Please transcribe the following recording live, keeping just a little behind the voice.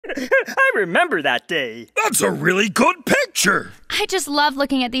I remember that day. That's a really good picture. I just love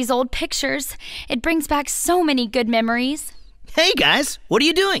looking at these old pictures. It brings back so many good memories. Hey, guys, what are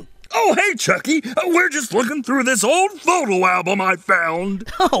you doing? Oh, hey, Chucky. We're just looking through this old photo album I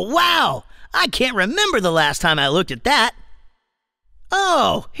found. Oh, wow. I can't remember the last time I looked at that.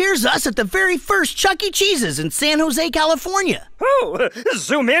 Oh, here's us at the very first Chuck E. Cheese's in San Jose, California. Oh,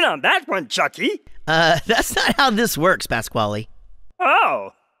 zoom in on that one, Chucky. That's not how this works, Pasquale.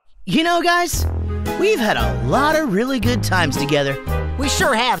 Oh. You know, guys, we've had a lot of really good times together. We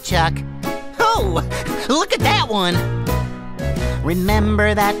sure have, Chuck. Oh, look at that one.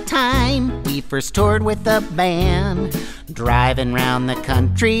 Remember that time we first toured with the band, driving round the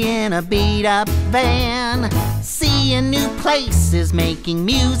country in a beat-up van, seeing new places, making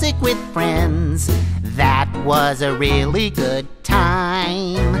music with friends. That was a really good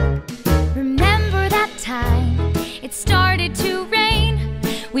time. Remember that time it started to rain?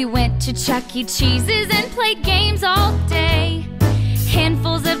 We went to Chuck E. Cheese's and played games all day.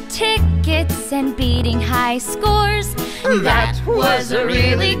 Handfuls of tickets and beating high scores. That was a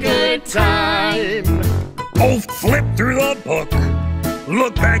really good time. Oh, flip through the book.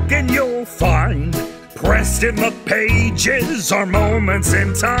 Look back and you'll find pressed in the pages are moments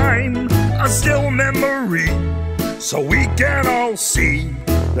in time, a still memory, so we can all see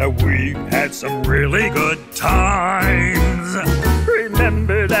that we've had some really good times.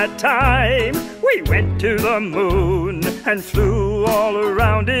 Remember that time we went to the moon and flew all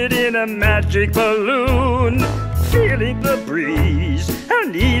around it in a magic balloon, feeling the breeze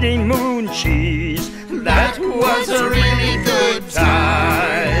and eating moon cheese. That was a really good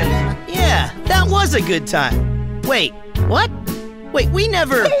time. Yeah, that was a good time. Wait, what? Wait, we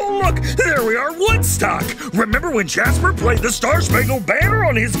never... Oh, look, there we are, Woodstock. Remember when Jasper played the Star-Spangled Banner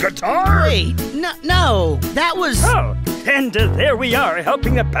on his guitar? Wait, no, that was... Oh, and there we are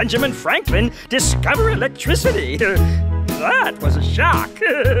helping a Benjamin Franklin discover electricity. That was a shock.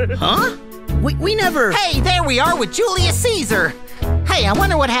 Huh? We never... Hey, there we are with Julius Caesar. Hey, I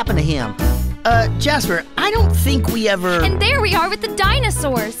wonder what happened to him. Jasper, I don't think we ever... And there we are with the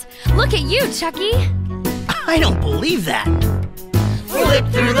dinosaurs. Look at you, Chucky. I don't believe that. Flip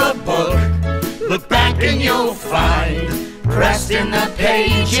through the book, look back and you'll find pressed in the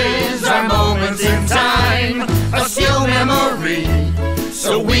pages are moments in time, a still memory,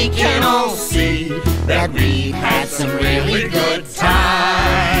 so we can all see that we've had some really good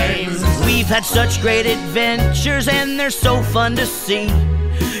times. We've had such great adventures and they're so fun to see.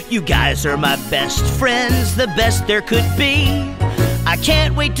 You guys are my best friends, the best there could be. I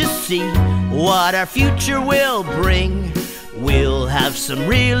can't wait to see what our future will bring. We'll have some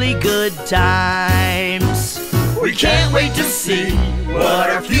really good times. We can't wait to see what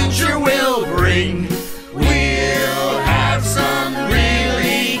our future will bring. We'll have some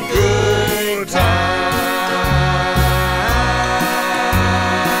really good times.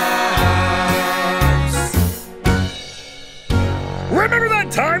 Remember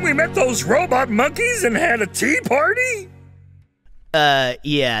that time we met those robot monkeys and had a tea party?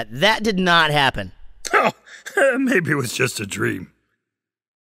 Yeah, that did not happen. Oh, maybe it was just a dream.